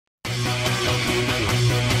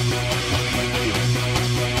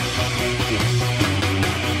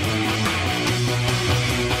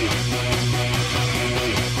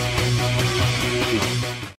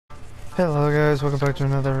guys, welcome back to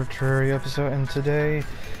another Terraria episode, and today,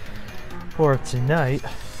 or tonight,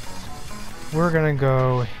 we're gonna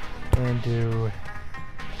go and do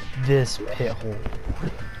this pit hole.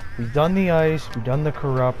 We've done the ice, we've done the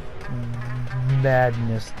corrupt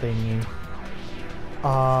madness thingy.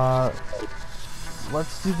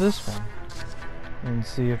 Let's do this one and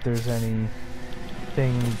see if there's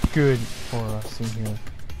anything good for us in here.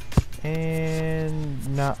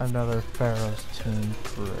 And not another Pharaoh's tomb.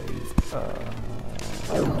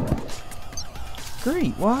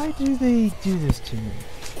 Great. Why do they do this to me?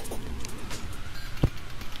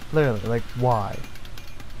 Literally, like, why?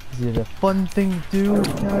 Is it a fun thing to do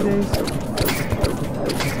nowadays?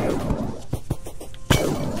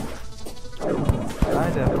 I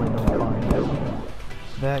definitely don't find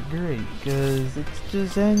it that great, because it's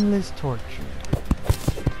just endless torture.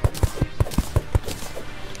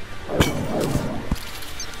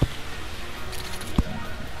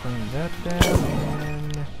 That down,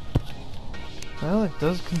 and well, it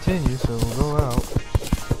does continue, so we'll go out.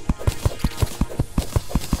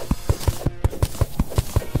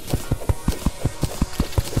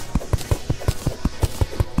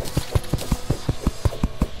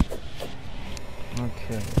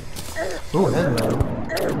 Okay. Oh, hello.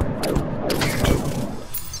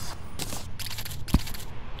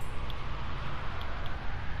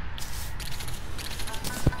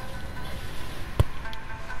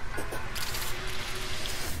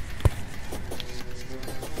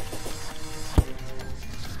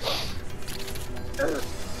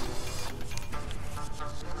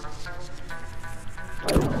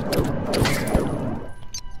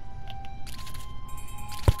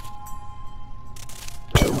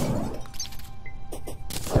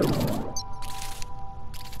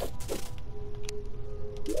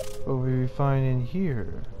 What we find in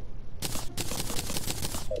here?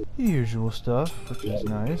 The usual stuff, which is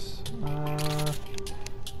nice.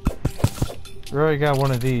 We already got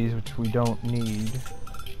one of these, which we don't need.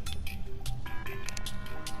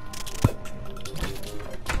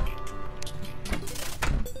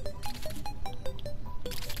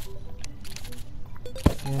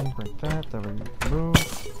 And break that we can move.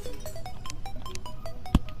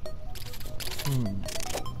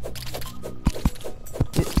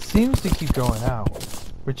 It seems to keep going out,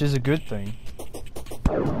 which is a good thing.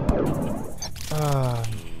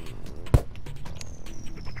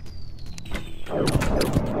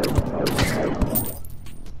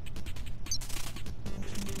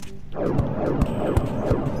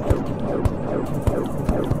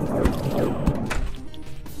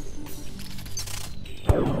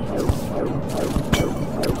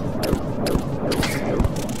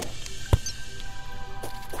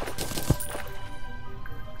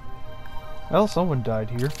 Well, someone died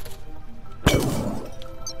here. They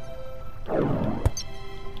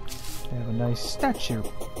have a nice statue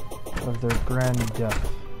of their grand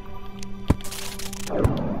death.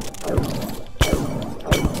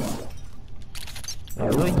 Yeah,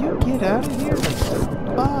 will you get out of here? That's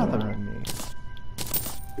bothering me.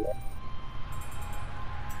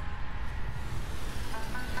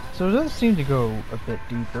 So it does seem to go a bit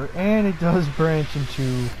deeper, and it does branch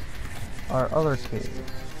into our other cave.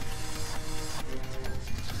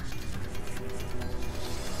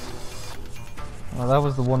 Well, that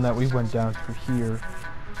was the one that we went down through here.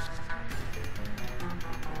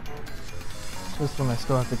 This one I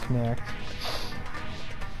still have to connect.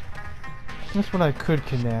 This one I could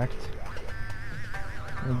connect.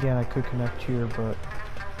 And again, I could connect here, but...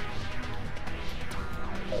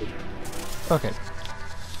 okay.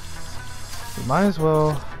 We might as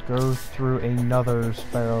well go through another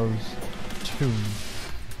Pharaoh's tomb.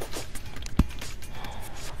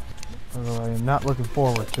 Although I am not looking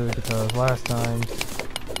forward to it because last time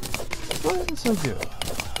it wasn't so good.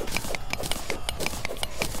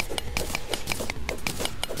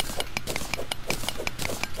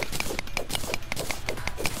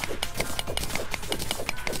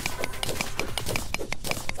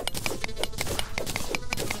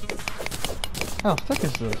 How thick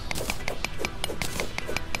is this?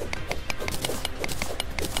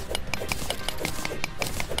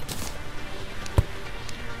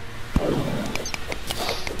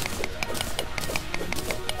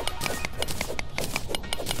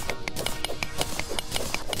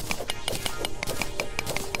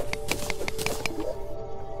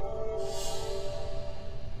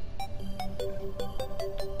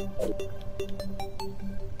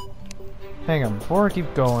 Hang on, before I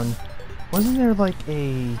keep going, wasn't there like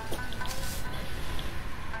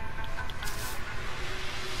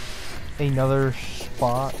another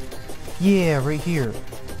spot? Yeah, right here.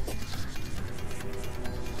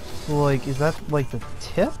 So like, is that like the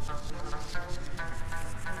tip?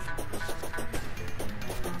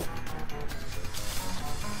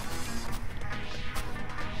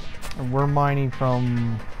 And we're mining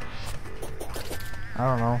from, I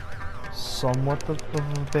don't know, somewhat of a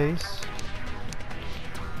base.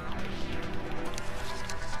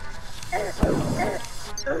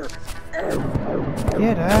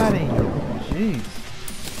 Get out of here. Jeez.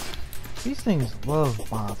 These things love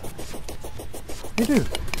bother. They do.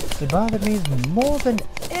 They bother me more than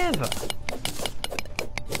ever.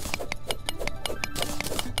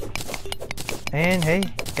 And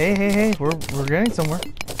hey, we're getting somewhere.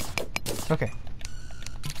 Okay.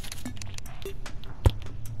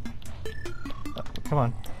 Come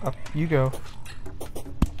on, up you go.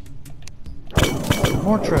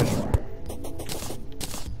 More treasure.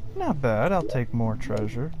 Not bad, I'll take more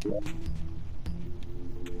treasure.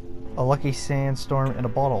 A lucky sandstorm in a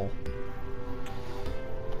bottle.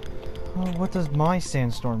 Oh, what does my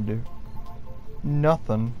sandstorm do?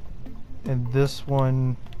 Nothing. And this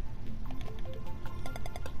one...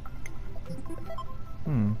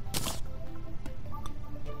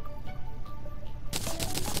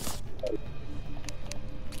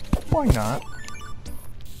 Why not?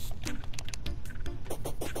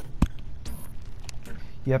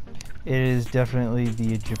 Yep, it is definitely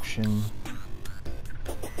the Egyptian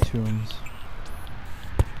tombs.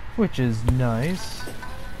 Which is nice.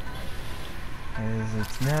 As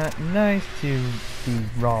it's not nice to be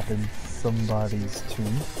robbing somebody's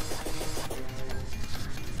tomb.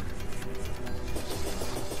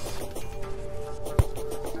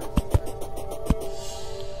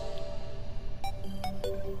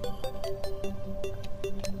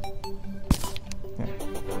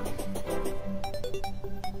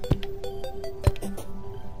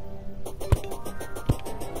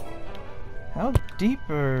 How deep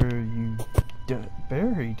are you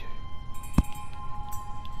buried?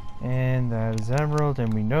 And that is emerald,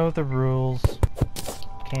 and we know the rules.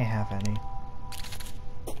 Can't have any.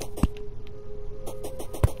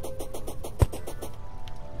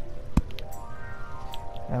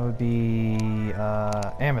 That would be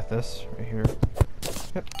amethyst right here.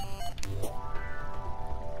 Yep.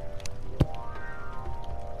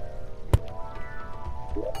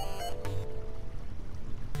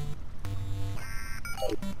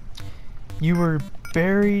 You were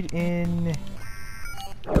buried in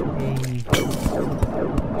a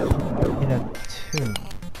tomb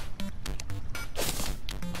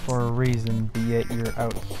for a reason, but yet you're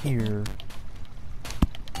out here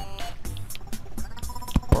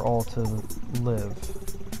for all to live.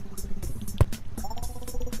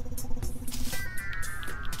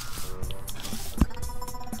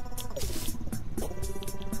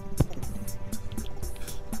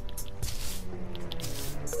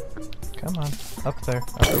 Come on, up there.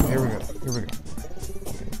 Okay, here we go. Here we go.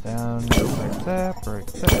 Okay, down like that, break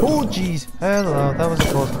that. Oh, jeez! Hello, that was a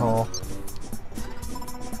close call.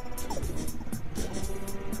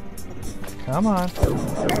 Come on.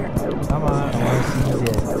 Come on, I want to see you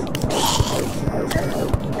dead.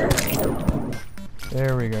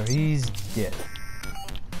 There we go, he's dead.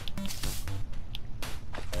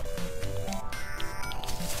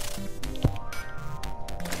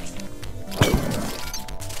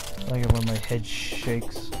 I like it when my head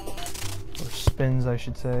shakes. Or spins, I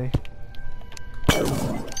should say. It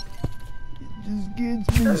just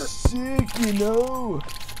gets me sick, you know?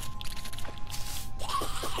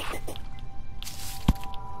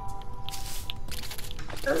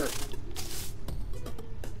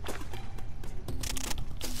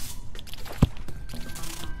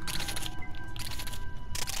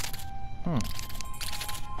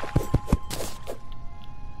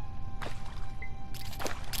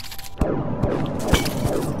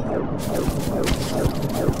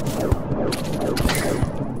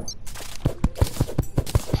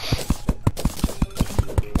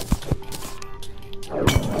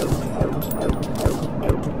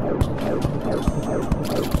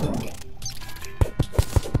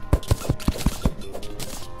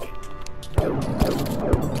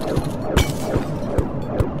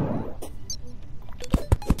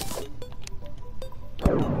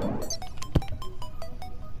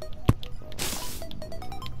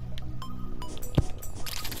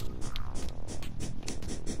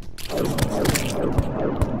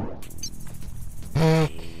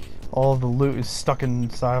 All of the loot is stuck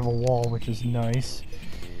inside of a wall, which is nice.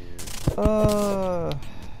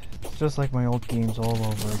 It's just like my old games all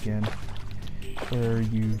over again. Where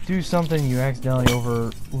you do something, you accidentally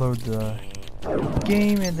overload the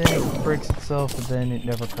game, and then it breaks itself, and then it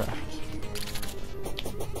never crashes.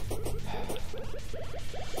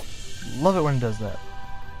 Love it when it does that.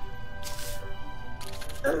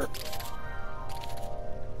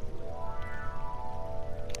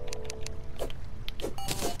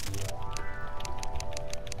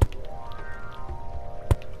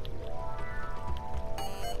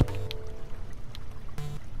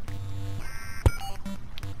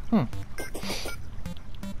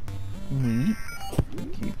 Neat.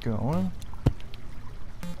 Keep going.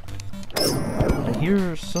 I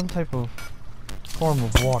hear some type of form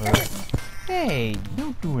of water. Hey,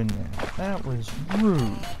 no doing that. That was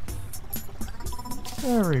rude.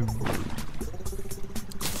 Very rude.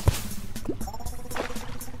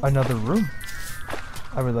 Another room.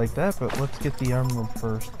 I would like that, but let's get the emerald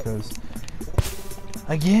first, because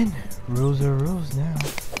again, rules are rules now.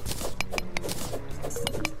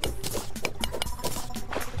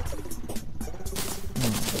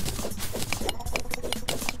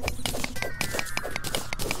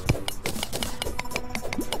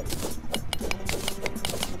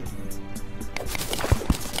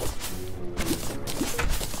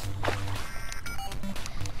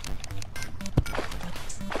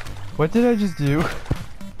 What did I just do?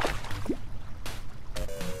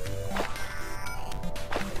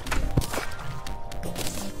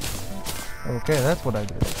 Okay, that's what I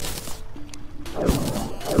did.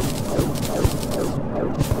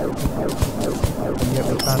 And yet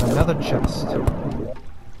we found another chest of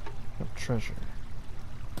treasure.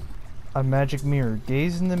 A magic mirror.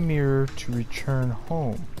 Gaze in the mirror to return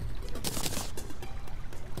home.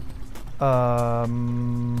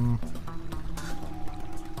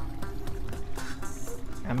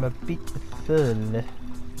 I'm a bit full.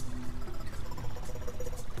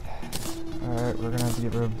 Alright, we're gonna have to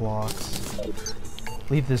get rid of blocks.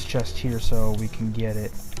 Leave this chest here so we can get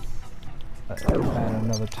it at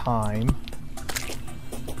another time.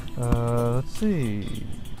 Let's see.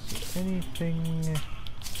 Is there anything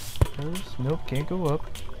else? Nope, can't go up.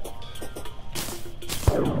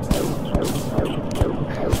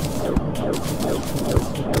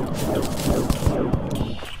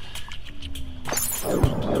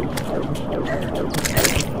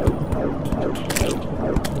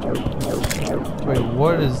 Wait,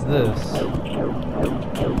 what is this?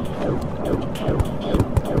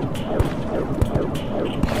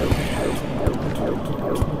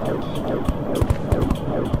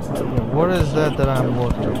 Yeah, what is that I'm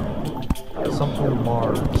looking at? Something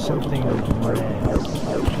large, something red.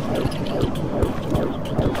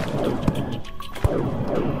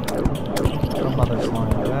 A mother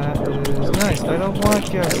slime. That is nice. I don't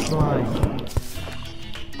want your slime.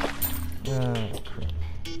 Crap.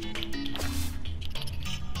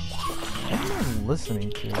 What am I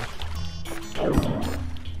listening to?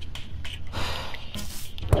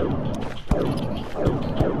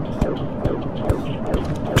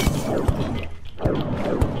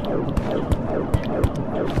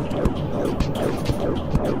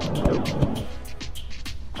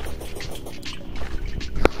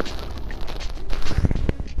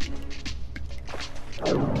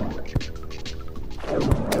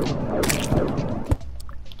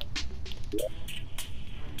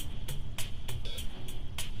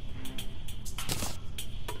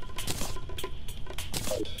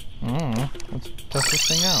 Let's test this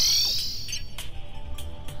thing out.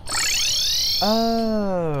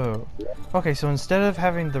 Oh! Okay, so instead of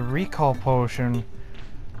having the recall potion,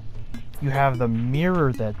 you have the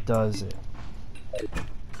mirror that does it.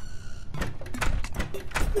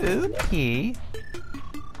 Okay.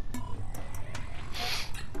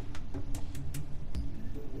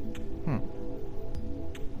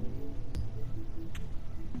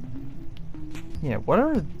 Yeah,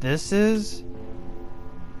 whatever this is,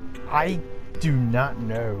 I do not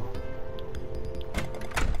know.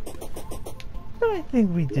 But I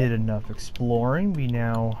think we did enough exploring. We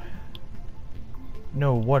now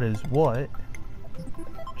know what is what.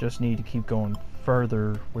 Just need to keep going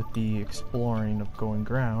further with the exploring of going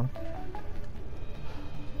ground.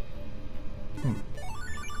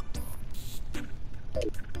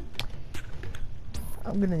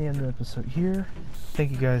 I'm gonna end the episode here. Thank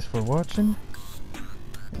you guys for watching.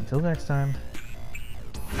 Until next time.